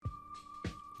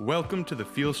Welcome to the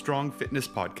Feel Strong Fitness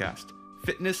Podcast.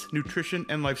 Fitness, nutrition,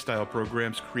 and lifestyle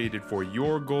programs created for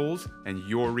your goals and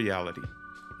your reality.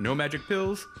 No magic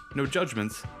pills, no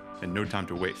judgments, and no time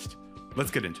to waste. Let's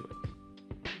get into it.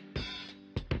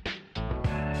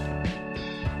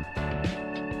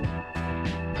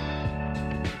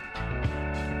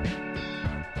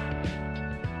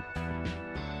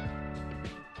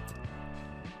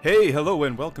 Hey, hello,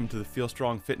 and welcome to the Feel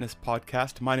Strong Fitness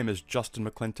Podcast. My name is Justin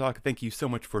McClintock. Thank you so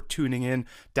much for tuning in,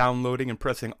 downloading, and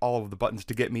pressing all of the buttons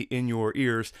to get me in your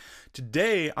ears.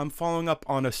 Today, I'm following up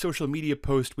on a social media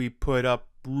post we put up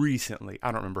recently. I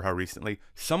don't remember how recently,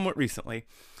 somewhat recently,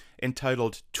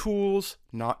 entitled Tools,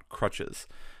 Not Crutches.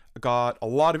 I got a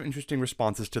lot of interesting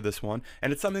responses to this one,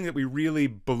 and it's something that we really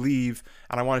believe,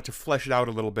 and I wanted to flesh it out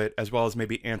a little bit, as well as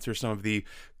maybe answer some of the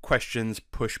questions,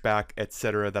 pushback,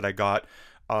 etc. that I got.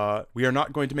 We are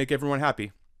not going to make everyone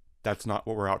happy. That's not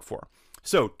what we're out for.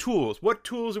 So, tools. What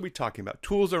tools are we talking about?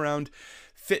 Tools around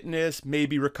fitness,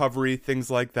 maybe recovery,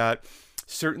 things like that.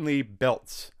 Certainly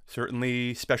belts,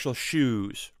 certainly special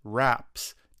shoes,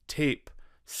 wraps, tape,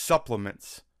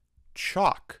 supplements,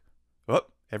 chalk. Oh,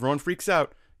 everyone freaks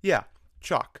out. Yeah,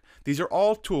 chalk. These are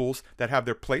all tools that have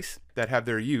their place, that have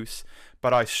their use,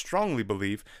 but I strongly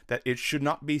believe that it should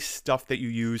not be stuff that you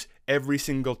use every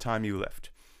single time you lift.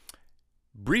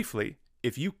 Briefly,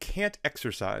 if you can't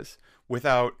exercise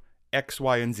without X,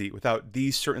 Y, and Z, without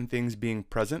these certain things being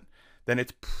present, then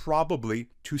it's probably,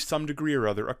 to some degree or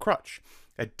other, a crutch.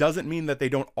 It doesn't mean that they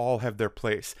don't all have their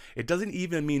place. It doesn't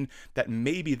even mean that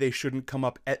maybe they shouldn't come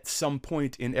up at some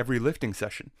point in every lifting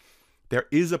session. There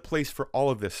is a place for all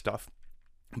of this stuff,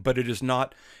 but it is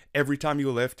not every time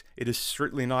you lift. It is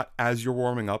certainly not as you're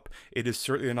warming up. It is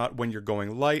certainly not when you're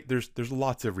going light. There's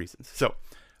lots of reasons. So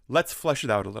let's flesh it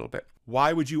out a little bit.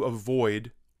 Why would you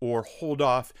avoid or hold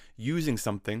off using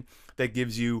something that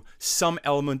gives you some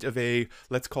element of a,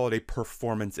 let's call it a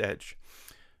performance edge?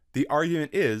 The argument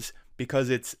is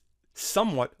because it's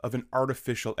somewhat of an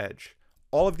artificial edge.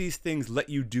 All of these things let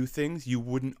you do things you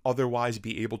wouldn't otherwise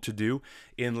be able to do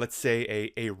in, let's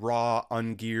say, a raw,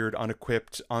 ungeared,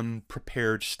 unequipped,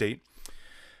 unprepared state,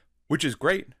 which is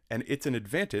great, and it's an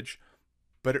advantage,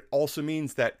 but it also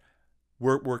means that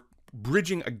we're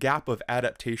bridging a gap of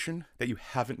adaptation that you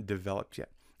haven't developed yet,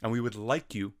 and we would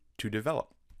like you to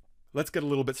develop. Let's get a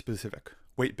little bit specific.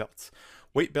 Weight belts.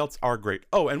 Weight belts are great.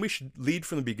 Oh, and we should lead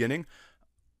from the beginning.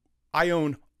 I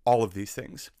own all of these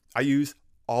things. I use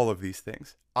all of these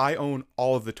things. I own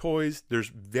all of the toys. There's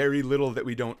very little that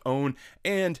we don't own,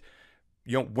 and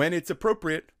when it's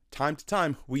appropriate, time to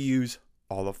time, we use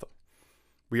all of them.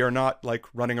 We are not like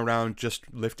running around just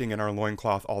lifting in our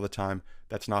loincloth all the time.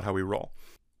 That's not how we roll.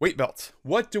 Weight belts.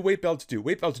 What do weight belts do?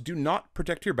 Weight belts do not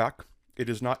protect your back. It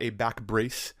is not a back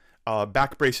brace.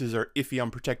 Back braces are iffy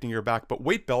on protecting your back, but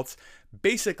weight belts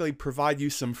basically provide you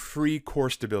some free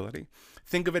core stability.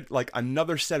 Think of it like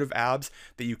another set of abs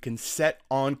that you can set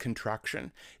on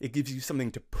contraction. It gives you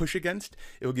something to push against.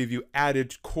 It will give you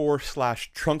added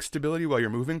core/trunk stability while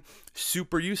you're moving.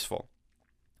 Super useful.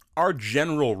 Our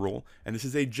general rule, and this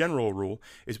is a general rule,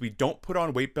 is we don't put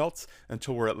on weight belts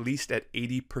until we're at least at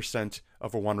 80%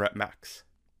 of a 1 rep max.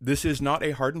 This is not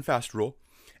a hard and fast rule,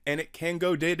 and it can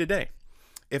go day to day.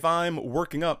 If I'm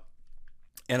working up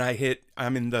and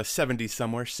I'm in the 70s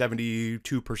somewhere,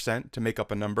 72% to make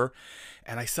up a number,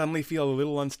 and I suddenly feel a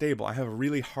little unstable, I have a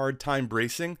really hard time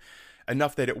bracing,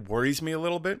 enough that it worries me a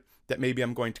little bit, that maybe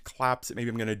I'm going to collapse, that maybe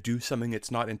I'm going to do something that's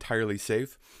not entirely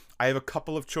safe, I have a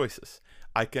couple of choices.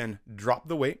 I can drop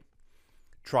the weight,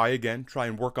 try again, try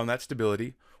and work on that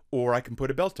stability, or I can put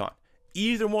a belt on.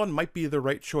 Either one might be the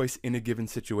right choice in a given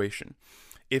situation.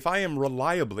 If I am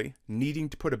reliably needing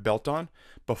to put a belt on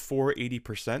before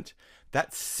 80%,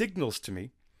 that signals to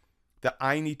me that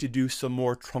I need to do some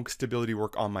more trunk stability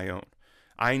work on my own.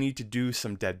 I need to do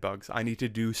some dead bugs. I need to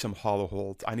do some hollow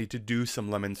holds. I need to do some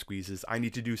lemon squeezes. I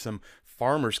need to do some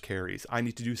farmer's carries. I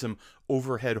need to do some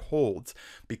overhead holds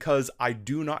because I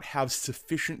do not have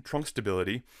sufficient trunk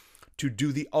stability to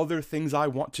do the other things I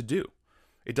want to do.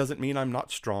 It doesn't mean I'm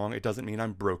not strong. It doesn't mean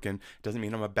I'm broken. It doesn't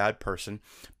mean I'm a bad person,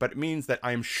 but it means that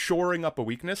I'm shoring up a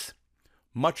weakness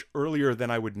much earlier than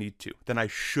I would need to, than I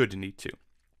should need to.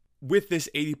 With this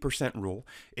 80% rule,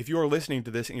 if you're listening to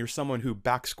this and you're someone who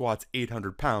back squats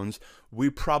 800 pounds,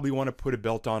 we probably want to put a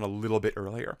belt on a little bit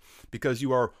earlier because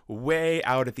you are way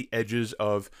out at the edges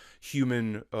of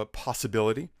human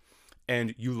possibility,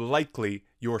 and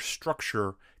your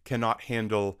structure cannot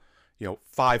handle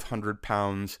 500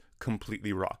 pounds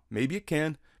completely raw. Maybe it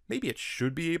can, maybe it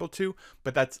should be able to,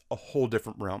 but that's a whole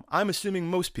different realm. I'm assuming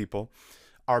most people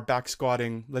are back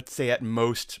squatting, let's say at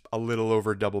most, a little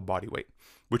over double body weight.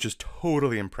 which is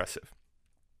totally impressive.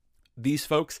 These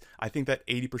folks, I think that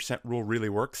 80% rule really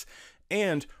works,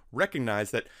 and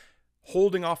recognize that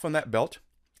holding off on that belt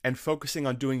and focusing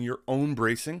on doing your own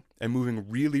bracing and moving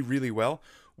really, really well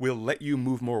will let you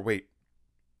move more weight.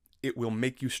 It will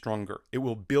make you stronger. It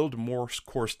will build more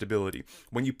core stability.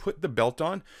 When you put the belt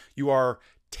on, you are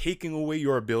taking away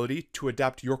your ability to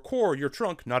adapt your core, your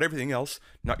trunk, not everything else,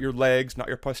 not your legs, not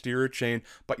your posterior chain,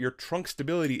 but your trunk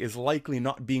stability is likely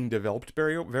not being developed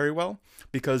very, very well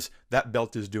because that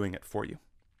belt is doing it for you.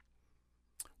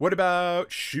 What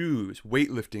about shoes,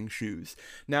 weightlifting shoes?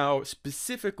 Now,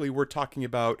 specifically, we're talking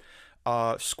about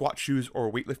squat shoes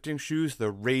or weightlifting shoes,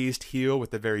 the raised heel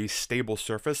with a very stable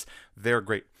surface. They're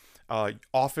great.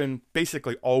 Often,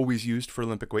 basically always used for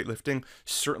Olympic weightlifting,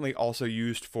 certainly also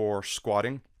used for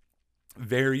squatting.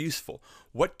 Very useful.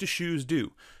 What do shoes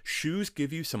do? Shoes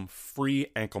give you some free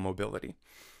ankle mobility.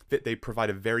 They provide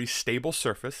a very stable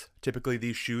surface. Typically,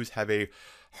 these shoes have a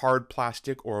hard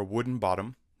plastic or a wooden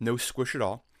bottom, no squish at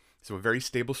all. So a very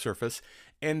stable surface,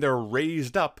 and they're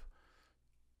raised up,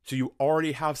 so you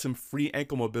already have some free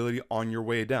ankle mobility on your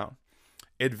way down.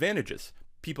 Advantages.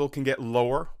 People can get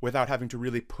lower without having to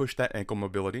really push that ankle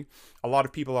mobility. A lot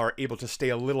of people are able to stay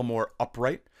a little more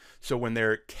upright, so when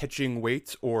they're catching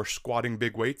weights or squatting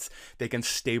big weights, they can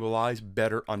stabilize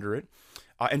better under it.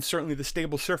 And certainly the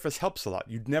stable surface helps a lot.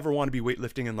 You'd never want to be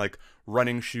weightlifting in like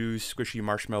running shoes, squishy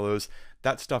marshmallows.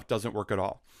 That stuff doesn't work at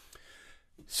all.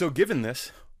 So given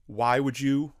this, why would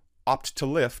you opt to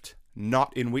lift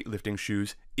not in weightlifting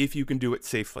shoes if you can do it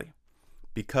safely?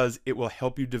 Because it will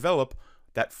help you develop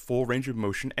that full range of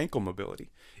motion ankle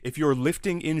mobility. If you're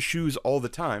lifting in shoes all the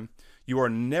time, you are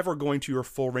never going to your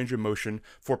full range of motion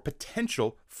for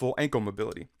potential full ankle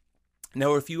mobility.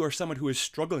 Now, if you are someone who is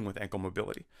struggling with ankle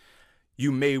mobility,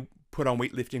 you may put on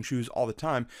weightlifting shoes all the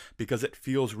time because it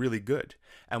feels really good.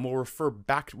 And we'll refer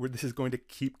back to where this is going to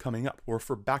keep coming up. We'll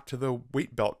refer back to the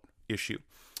weight belt issue.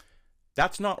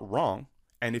 That's not wrong.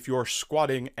 And if you're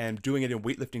squatting and doing it in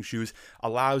weightlifting shoes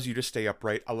allows you to stay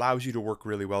upright, allows you to work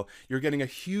really well, you're getting a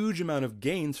huge amount of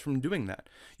gains from doing that.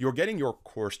 You're getting your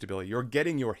core stability, you're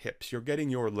getting your hips, you're getting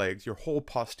your legs, your whole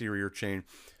posterior chain.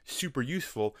 Super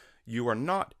useful. You are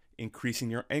not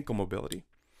increasing your ankle mobility.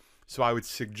 So I would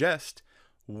suggest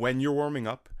when you're warming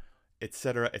up,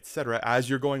 etc., as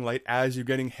you're going light, as you're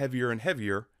getting heavier and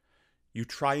heavier, you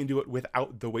try and do it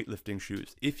without the weightlifting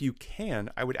shoes. If you can,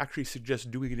 I would actually suggest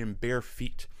doing it in bare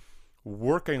feet,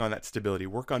 working on that stability,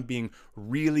 work on being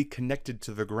really connected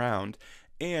to the ground,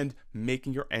 and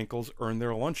making your ankles earn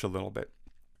their lunch a little bit.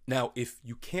 Now, if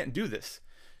you can't do this,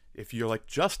 if you're like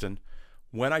Justin,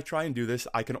 when I try and do this,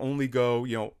 I can only go,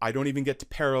 I don't even get to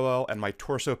parallel and my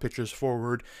torso pitches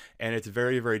forward, and it's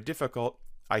very, very difficult.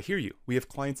 I hear you. We have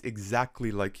clients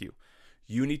exactly like you.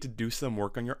 You need to do some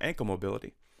work on your ankle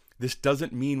mobility. This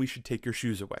doesn't mean we should take your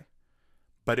shoes away,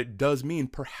 but it does mean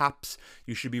perhaps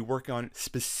you should be working on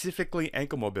specifically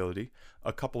ankle mobility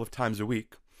a couple of times a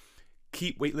week.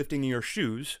 Keep weightlifting in your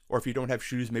shoes, or if you don't have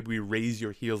shoes, maybe we raise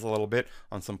your heels a little bit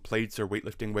on some plates or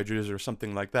weightlifting wedges or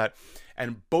something like that.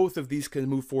 And both of these can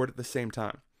move forward at the same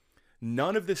time.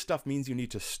 None of this stuff means you need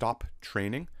to stop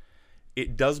training.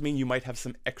 It does mean you might have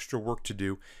some extra work to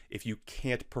do if you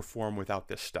can't perform without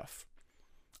this stuff.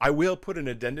 I will put an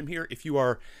addendum here. If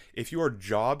your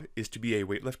job is to be a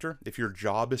weightlifter, if your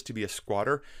job is to be a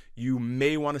squatter, you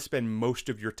may want to spend most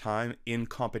of your time in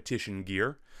competition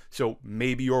gear. So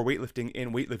maybe you're weightlifting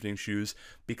in weightlifting shoes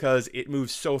because it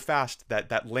moves so fast that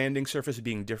that landing surface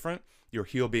being different, your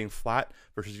heel being flat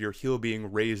versus your heel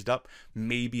being raised up,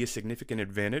 may be a significant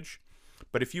advantage.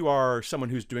 But if you are someone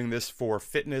who's doing this for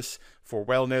fitness, for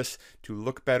wellness, to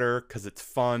look better because it's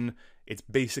fun, it's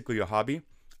basically a hobby,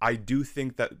 I do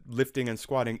think that lifting and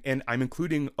squatting, and I'm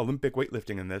including Olympic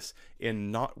weightlifting in this,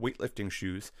 in not weightlifting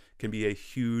shoes, can be a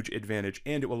huge advantage,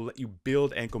 and it will let you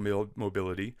build ankle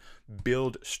mobility,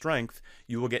 build strength.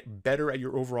 You will get better at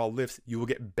your overall lifts. You will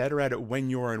get better at it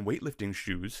when you're in weightlifting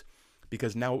shoes,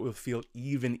 because now it will feel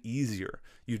even easier.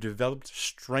 You developed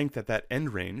strength at that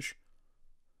end range.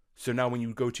 So now when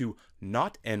you go to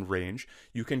not end range,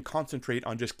 you can concentrate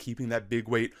on just keeping that big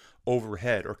weight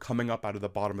overhead or coming up out of the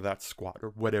bottom of that squat or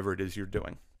whatever it is you're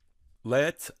doing.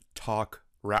 Let's talk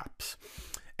wraps.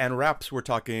 And wraps, we're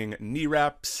talking knee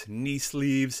wraps, knee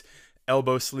sleeves,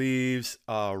 elbow sleeves,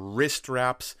 wrist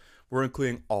wraps. We're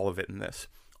including all of it in this.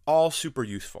 All super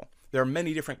useful. There are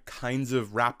many different kinds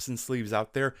of wraps and sleeves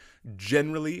out there.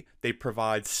 Generally, they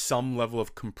provide some level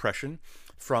of compression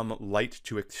from light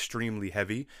to extremely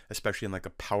heavy, especially in like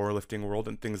a powerlifting world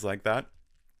and things like that.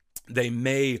 They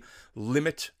may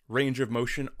limit range of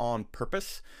motion on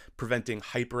purpose, preventing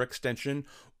hyperextension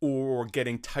or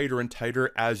getting tighter and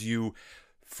tighter as you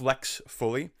flex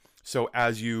fully. So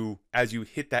as you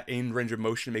hit that end range of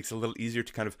motion, it makes it a little easier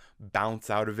to kind of bounce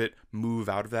out of it, move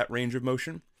out of that range of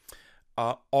motion.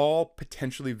 All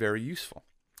potentially very useful.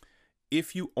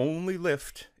 If you only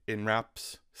lift in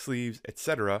wraps, sleeves,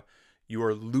 etc., you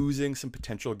are losing some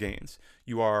potential gains.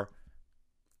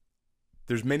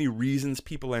 There's many reasons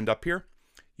people end up here.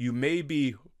 You may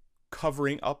be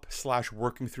covering up /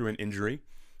 working through an injury,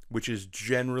 which is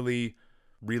generally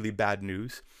really bad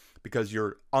news because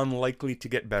you're unlikely to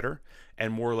get better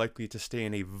and more likely to stay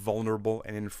in a vulnerable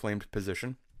and inflamed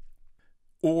position.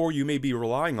 Or you may be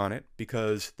relying on it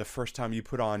because the first time you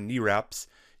put on knee wraps,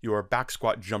 your back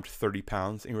squat jumped 30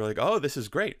 pounds and you're like, oh, this is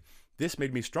great. This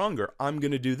made me stronger. I'm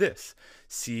going to do this.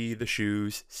 See the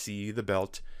shoes, see the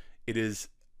belt. It is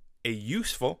a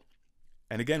useful,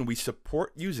 and again, we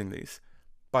support using these,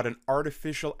 but an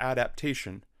artificial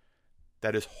adaptation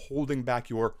that is holding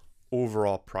back your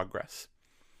overall progress.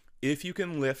 If you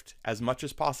can lift as much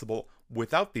as possible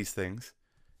without these things,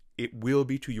 it will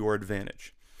be to your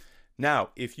advantage. Now,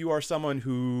 if you are someone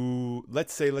who,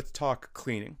 let's talk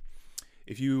cleaning.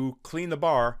 If you clean the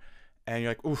bar and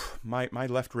you're like, oof, my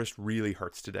left wrist really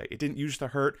hurts today. It didn't used to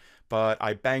hurt, but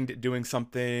I banged it doing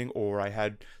something, or I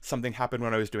had something happen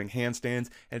when I was doing handstands,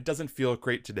 and it doesn't feel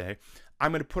great today.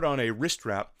 I'm going to put on a wrist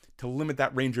wrap to limit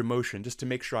that range of motion just to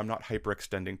make sure I'm not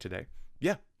hyperextending today.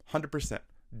 Yeah, 100%.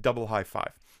 Double high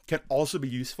five. Can also be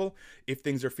useful if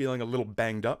things are feeling a little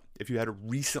banged up. If you had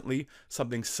recently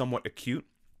something somewhat acute,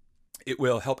 it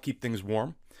will help keep things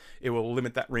warm. It will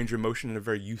limit that range of motion in a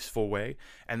very useful way.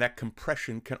 And that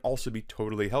compression can also be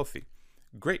totally healthy.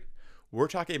 Great. We're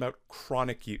talking about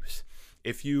chronic use.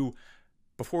 If you,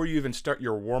 before you even start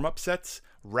your warm-up sets,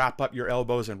 wrap up your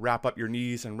elbows and wrap up your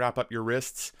knees and wrap up your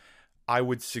wrists, I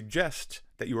would suggest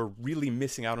that you are really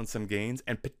missing out on some gains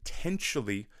and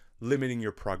potentially limiting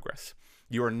your progress.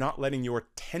 You are not letting your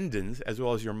tendons as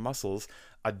well as your muscles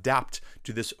adapt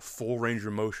to this full range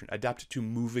of motion, adapt to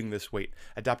moving this weight,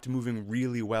 adapt to moving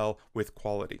really well with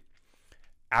quality.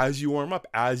 As you warm up,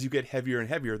 as you get heavier and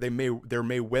heavier, there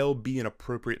may well be an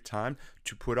appropriate time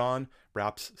to put on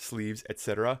wraps, sleeves,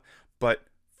 etc. But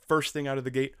first thing out of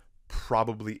the gate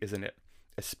probably isn't it,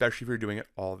 especially if you're doing it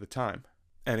all the time.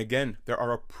 And again, there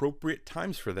are appropriate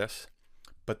times for this,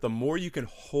 but the more you can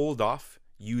hold off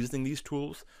using these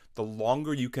tools, the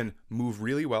longer you can move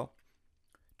really well,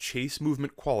 chase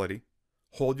movement quality,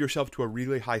 hold yourself to a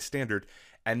really high standard,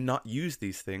 and not use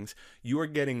these things, you are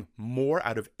getting more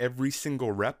out of every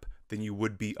single rep than you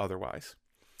would be otherwise.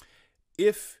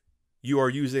 If you are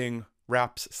using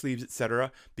wraps, sleeves,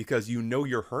 etc., because you know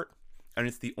you're hurt and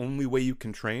it's the only way you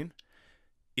can train,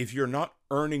 if you're not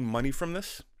earning money from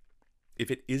this, if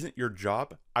it isn't your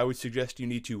job, I would suggest you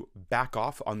need to back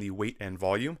off on the weight and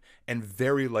volume and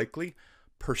very likely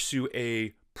pursue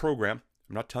a program.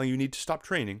 I'm not telling you need to stop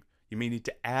training. You may need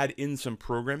to add in some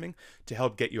programming to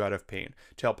help get you out of pain,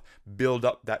 to help build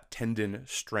up that tendon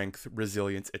strength,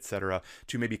 resilience, etc.,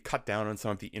 to maybe cut down on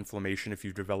some of the inflammation if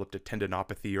you've developed a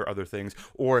tendinopathy or other things,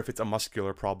 or if it's a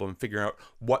muscular problem, figure out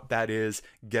what that is,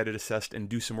 get it assessed, and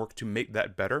do some work to make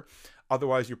that better.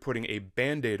 Otherwise, you're putting a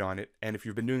Band-Aid on it, and if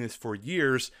you've been doing this for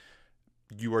years,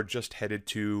 you are just headed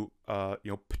to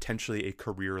potentially a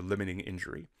career-limiting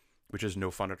injury, which is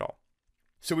no fun at all.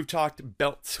 So we've talked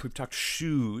belts, we've talked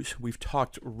shoes, we've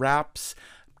talked wraps.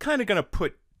 I'm kind of going to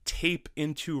put tape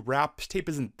into wraps. Tape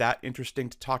isn't that interesting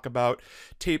to talk about.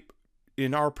 Tape,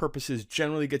 in our purposes,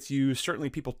 generally gets used.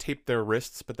 Certainly people tape their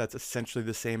wrists, but that's essentially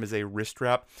the same as a wrist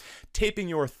wrap. Taping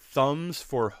your thumbs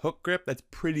for hook grip, that's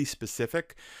pretty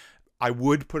specific. I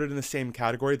would put it in the same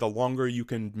category. The longer you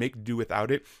can make do without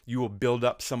it, you will build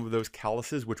up some of those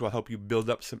calluses, which will help you build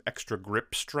up some extra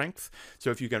grip strength.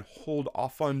 So if you can hold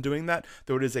off on doing that,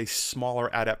 though it is a smaller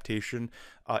adaptation,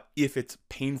 if it's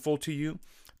painful to you,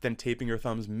 then taping your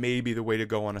thumbs may be the way to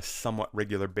go on a somewhat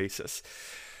regular basis.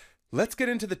 Let's get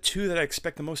into the two that I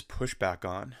expect the most pushback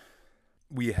on.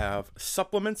 We have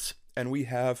supplements and we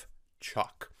have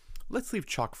chalk. Let's leave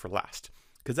chalk for last,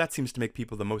 because that seems to make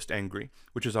people the most angry,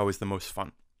 which is always the most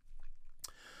fun.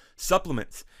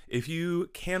 Supplements. If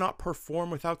you cannot perform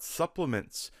without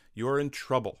supplements, you're in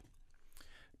trouble.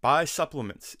 Buy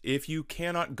supplements. If you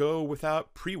cannot go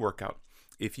without pre-workout,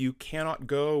 if you cannot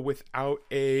go without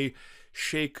a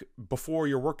shake before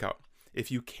your workout, if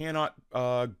you cannot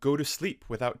go to sleep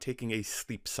without taking a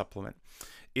sleep supplement,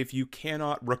 if you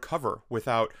cannot recover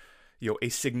without a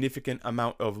significant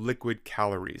amount of liquid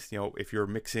calories, if you're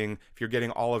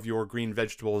getting all of your green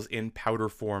vegetables in powder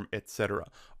form, etc.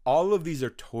 All of these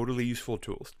are totally useful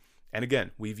tools. And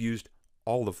again, we've used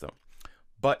all of them.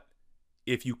 But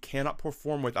if you cannot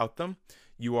perform without them,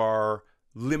 you are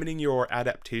limiting your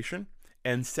adaptation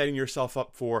and setting yourself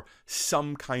up for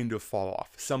some kind of fall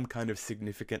off, some kind of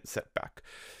significant setback.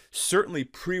 Certainly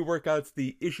pre-workouts,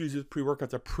 the issues with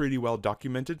pre-workouts are pretty well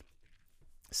documented.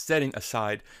 Setting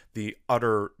aside the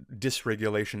utter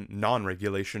dysregulation,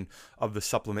 non-regulation of the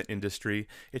supplement industry,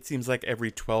 it seems like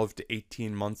every 12 to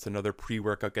 18 months another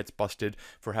pre-workout gets busted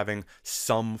for having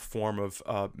some form of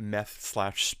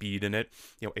meth/speed in it,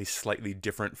 a slightly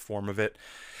different form of it.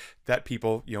 That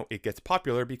people, it gets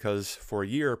popular because for a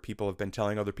year people have been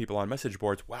telling other people on message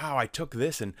boards, wow, I took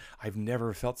this and I've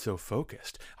never felt so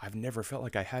focused. I've never felt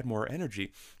like I had more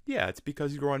energy. Yeah, it's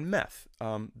because you're on meth.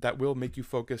 That will make you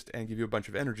focused and give you a bunch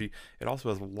of energy. It also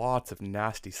has lots of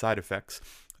nasty side effects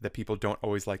that people don't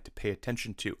always like to pay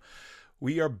attention to.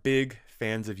 We are big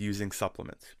fans of using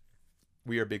supplements.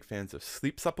 We are big fans of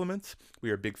sleep supplements. We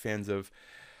are big fans of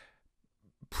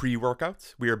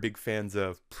pre-workouts. We are big fans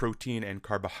of protein and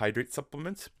carbohydrate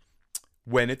supplements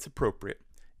when it's appropriate.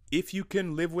 If you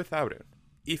can live without it,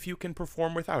 if you can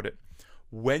perform without it,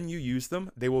 when you use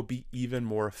them, they will be even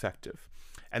more effective.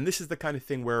 And this is the kind of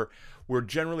thing where we're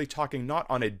generally talking not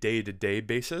on a day-to-day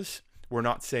basis. We're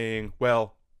not saying,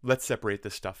 well, let's separate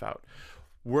this stuff out.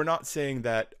 We're not saying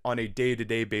that on a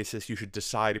day-to-day basis you should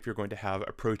decide if you're going to have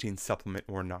a protein supplement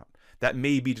or not. That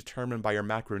may be determined by your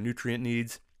macronutrient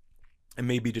needs. It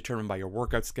may be determined by your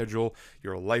workout schedule,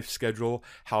 your life schedule,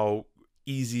 how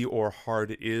easy or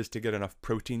hard it is to get enough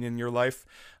protein in your life.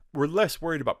 We're less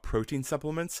worried about protein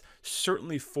supplements,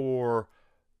 certainly for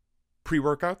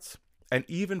pre-workouts, and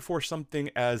even for something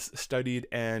as studied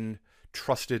and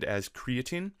trusted as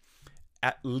creatine.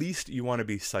 At least you want to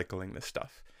be cycling this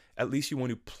stuff. At least you want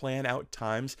to plan out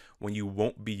times when you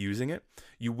won't be using it.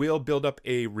 You will build up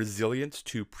a resilience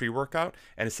to pre-workout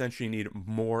and essentially need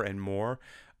more and more.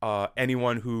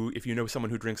 Anyone who, if you know someone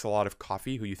who drinks a lot of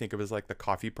coffee, who you think of as like the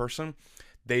coffee person,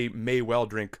 they may well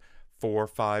drink 4,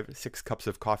 5, 6 cups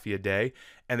of coffee a day,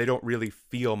 and they don't really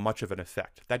feel much of an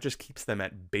effect. That just keeps them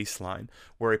at baseline.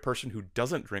 Where a person who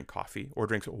doesn't drink coffee or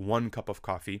drinks 1 cup of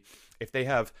coffee, if they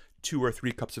have 2 or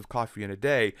 3 cups of coffee in a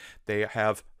day, they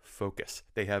have focus,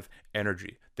 they have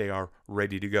energy, they are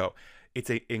ready to go. It's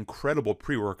an incredible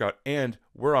pre-workout, and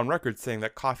we're on record saying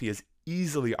that coffee is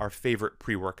easily our favorite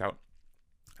pre-workout.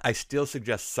 I still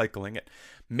suggest cycling it.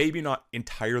 Maybe not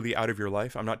entirely out of your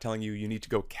life. I'm not telling you you need to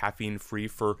go caffeine free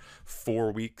for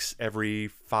 4 weeks every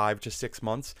 5 to 6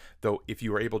 months, though if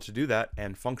you are able to do that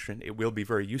and function, it will be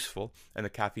very useful and the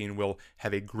caffeine will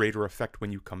have a greater effect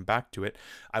when you come back to it.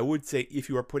 I would say if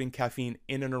you are putting caffeine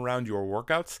in and around your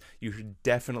workouts, you should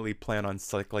definitely plan on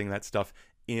cycling that stuff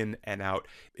in and out.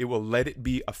 It will let it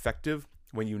be effective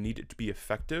when you need it to be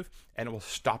effective, and it will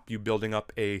stop you building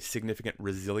up a significant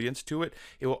resilience to it.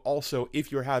 It will also,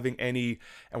 if you're having any,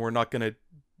 and we're not going to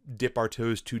dip our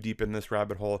toes too deep in this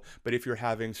rabbit hole, but if you're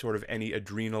having sort of any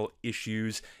adrenal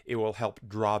issues, it will help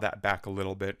draw that back a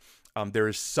little bit. There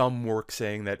is some work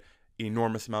saying that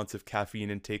enormous amounts of caffeine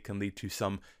intake can lead to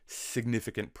some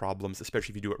significant problems,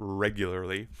 especially if you do it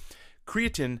regularly.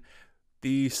 Creatine,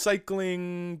 the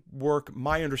cycling work,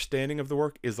 my understanding of the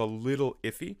work is a little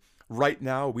iffy. Right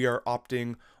now, we are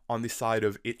opting on the side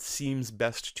of it seems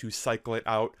best to cycle it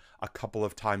out a couple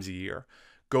of times a year.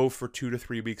 Go for 2 to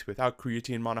 3 weeks without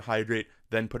creatine monohydrate,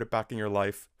 then put it back in your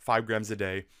life, 5 grams a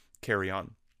day, carry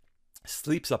on.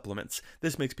 Sleep supplements.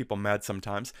 This makes people mad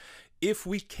sometimes. If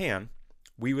we can,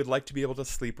 we would like to be able to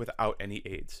sleep without any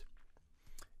aids.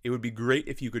 It would be great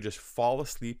if you could just fall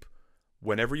asleep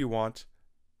whenever you want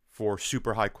for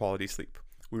super high quality sleep.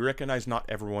 We recognize not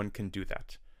everyone can do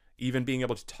that. Even being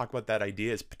able to talk about that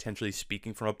idea is potentially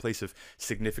speaking from a place of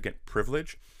significant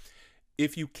privilege.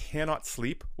 If you cannot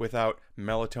sleep without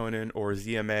melatonin or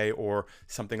ZMA or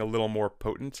something a little more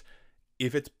potent,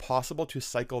 if it's possible to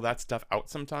cycle that stuff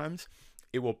out sometimes,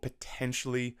 it will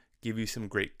potentially give you some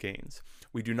great gains.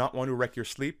 We do not want to wreck your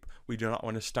sleep. We do not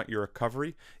want to stunt your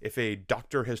recovery. If a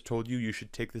doctor has told you you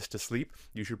should take this to sleep,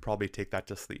 you should probably take that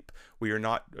to sleep. We are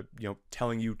not,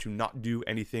 telling you to not do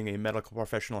anything a medical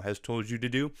professional has told you to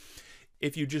do.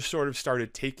 If you just sort of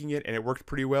started taking it and it worked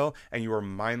pretty well and you are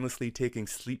mindlessly taking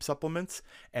sleep supplements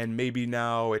and maybe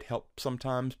now it helps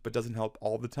sometimes but doesn't help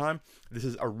all the time, this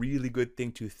is a really good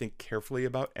thing to think carefully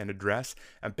about and address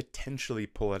and potentially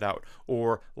pull it out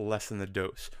or lessen the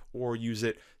dose or use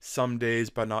it some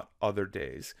days but not other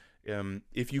days.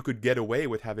 If you could get away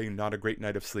with having not a great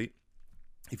night of sleep,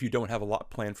 if you don't have a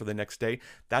lot planned for the next day,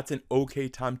 that's an okay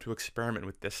time to experiment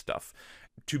with this stuff.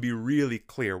 To be really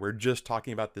clear, we're just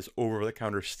talking about this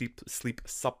over-the-counter sleep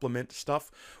supplement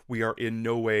stuff. We are in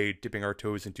no way dipping our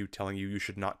toes into telling you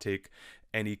should not take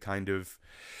any kind of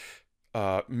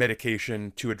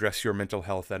medication to address your mental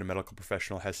health that a medical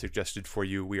professional has suggested for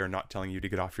you. We are not telling you to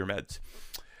get off your meds.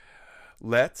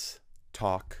 Let's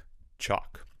talk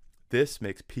chalk. This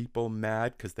makes people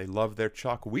mad because they love their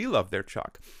chalk. We love their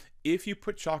chalk. If you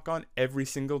put chalk on every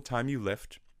single time you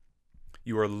lift,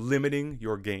 you are limiting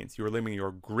your gains. You are limiting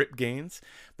your grip gains.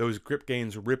 Those grip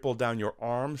gains ripple down your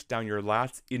arms, down your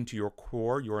lats, into your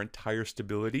core, your entire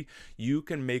stability. You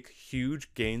can make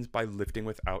huge gains by lifting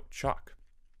without chalk.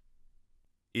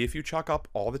 If you chalk up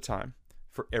all the time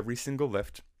for every single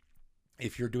lift,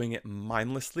 if you're doing it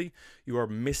mindlessly, you are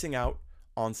missing out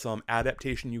on some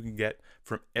adaptation you can get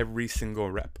from every single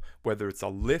rep, whether it's a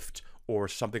lift or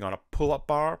something on a pull-up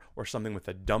bar or something with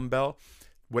a dumbbell.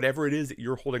 Whatever it is that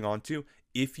you're holding on to,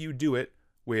 if you do it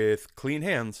with clean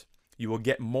hands, you will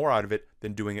get more out of it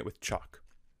than doing it with chalk.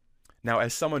 Now,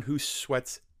 as someone who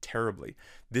sweats terribly,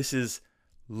 this is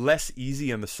less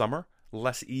easy in the summer,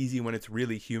 less easy when it's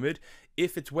really humid.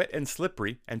 If it's wet and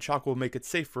slippery and chalk will make it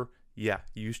safer, yeah,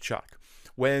 use chalk.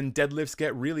 When deadlifts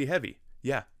get really heavy,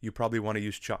 yeah, you probably want to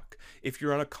use chalk. If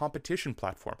you're on a competition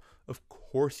platform, of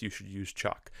course you should use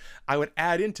chalk. I would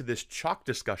add into this chalk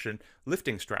discussion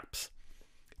lifting straps.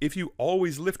 If you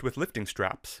always lift with lifting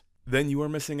straps, then you are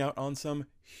missing out on some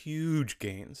huge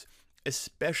gains,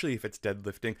 especially if it's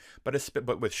deadlifting,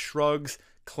 but with shrugs,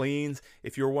 cleans,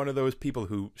 if you're one of those people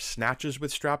who snatches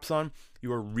with straps on,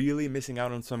 you are really missing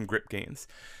out on some grip gains.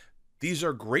 These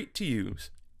are great to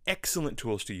use, excellent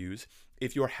tools to use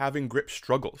if you're having grip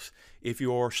struggles, if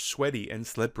you're sweaty and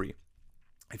slippery,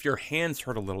 if your hands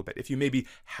hurt a little bit, if you maybe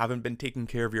haven't been taking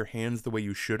care of your hands the way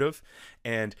you should have,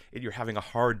 and you're having a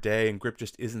hard day and grip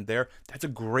just isn't there, that's a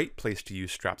great place to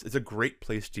use straps. It's a great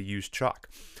place to use chalk.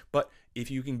 But if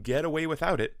you can get away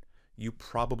without it, you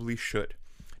probably should.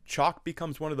 Chalk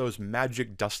becomes one of those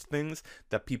magic dust things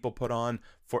that people put on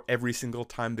for every single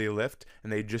time they lift,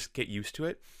 and they just get used to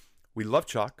it. We love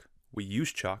chalk. We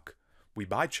use chalk. We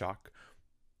buy chalk.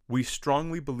 We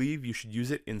strongly believe you should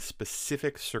use it in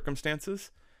specific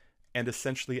circumstances and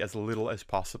essentially as little as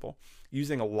possible.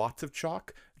 Using lots of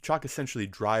chalk essentially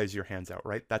dries your hands out,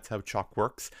 right? That's how chalk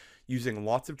works. Using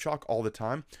lots of chalk all the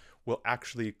time will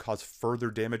actually cause further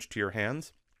damage to your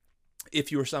hands.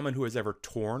 If you are someone who has ever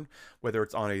torn, whether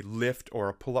it's on a lift or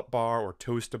a pull-up bar or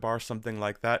toes to bar, something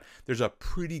like that, there's a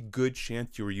pretty good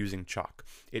chance you were using chalk.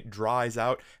 It dries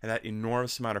out, and that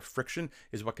enormous amount of friction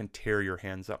is what can tear your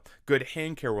hands up. Good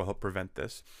hand care will help prevent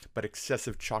this, but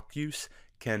excessive chalk use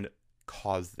can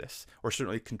cause this, or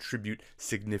certainly contribute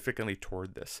significantly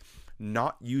toward this.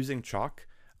 Not using chalk,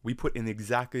 we put in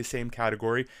exactly the same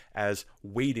category as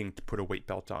waiting to put a weight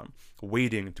belt on,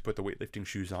 waiting to put the weightlifting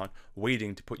shoes on,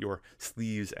 waiting to put your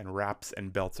sleeves and wraps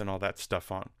and belts and all that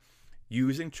stuff on.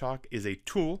 Using chalk is a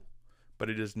tool, but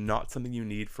it is not something you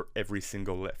need for every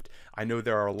single lift. I know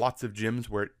there are lots of gyms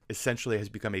where it essentially has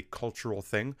become a cultural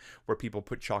thing where people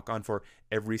put chalk on for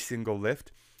every single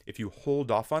lift. If you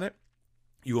hold off on it,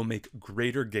 you will make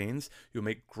greater gains, you'll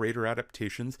make greater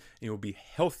adaptations, and you'll be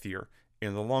healthier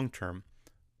in the long term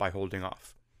by holding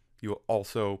off. You will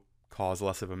also cause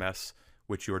less of a mess,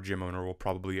 which your gym owner will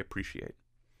probably appreciate.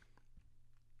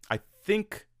 I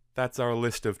think that's our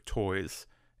list of toys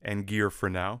and gear for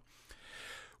now.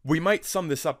 We might sum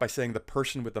this up by saying the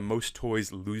person with the most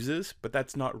toys loses, but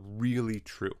that's not really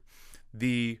true.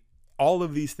 All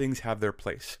of these things have their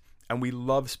place. And we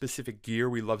love specific gear,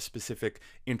 we love specific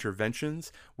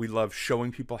interventions, we love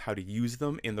showing people how to use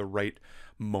them in the right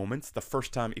moments. The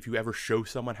first time, if you ever show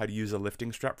someone how to use a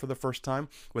lifting strap for the first time,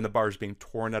 when the bar is being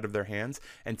torn out of their hands,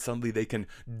 and suddenly they can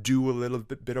do a little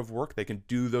bit of work, they can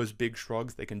do those big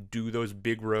shrugs, they can do those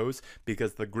big rows,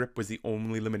 because the grip was the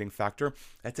only limiting factor,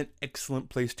 that's an excellent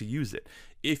place to use it.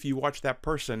 If you watch that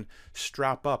person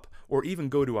strap up, or even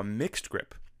go to a mixed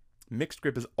grip, mixed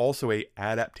grip is also an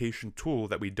adaptation tool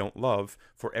that we don't love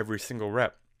for every single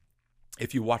rep.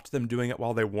 If you watch them doing it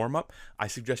while they warm up, I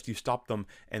suggest you stop them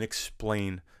and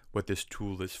explain what this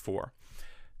tool is for.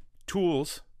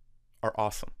 Tools are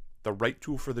awesome. The right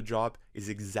tool for the job is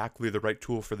exactly the right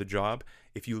tool for the job.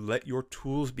 If you let your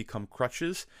tools become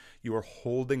crutches, you are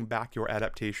holding back your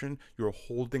adaptation, you're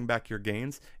holding back your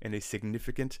gains in a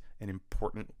significant and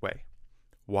important way.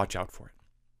 Watch out for it.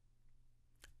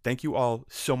 Thank you all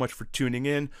so much for tuning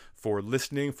in, for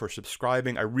listening, for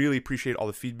subscribing. I really appreciate all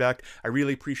the feedback. I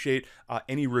really appreciate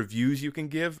any reviews you can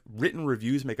give. Written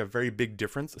reviews make a very big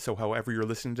difference. So however you're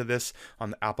listening to this on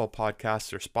the Apple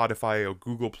Podcasts or Spotify or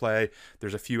Google Play,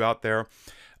 there's a few out there.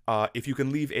 If you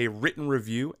can leave a written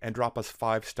review and drop us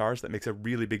 5 stars, that makes a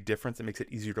really big difference. It makes it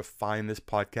easier to find this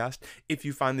podcast. If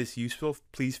you find this useful,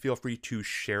 please feel free to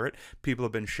share it. People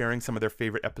have been sharing some of their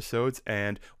favorite episodes,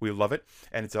 and we love it.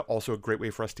 And it's also a great way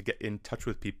for us to get in touch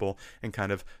with people and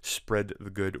kind of spread the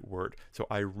good word. So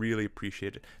I really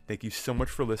appreciate it. Thank you so much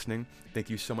for listening. Thank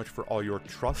you so much for all your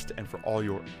trust and for all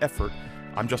your effort.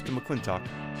 I'm Justin McClintock.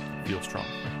 Feel strong.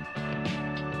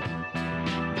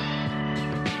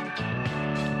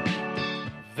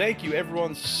 Thank you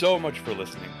everyone so much for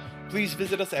listening. Please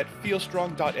visit us at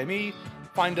feelstrong.me.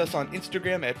 Find us on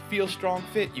Instagram at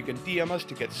feelstrongfit. You can DM us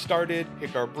to get started,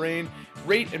 pick our brain,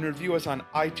 rate and review us on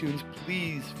iTunes.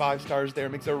 Please, 5 stars there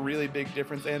makes a really big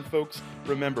difference. And folks,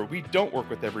 remember, we don't work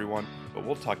with everyone, but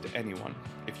we'll talk to anyone.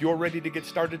 If you're ready to get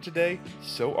started today,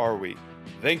 so are we.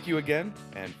 Thank you again,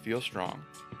 and feel strong.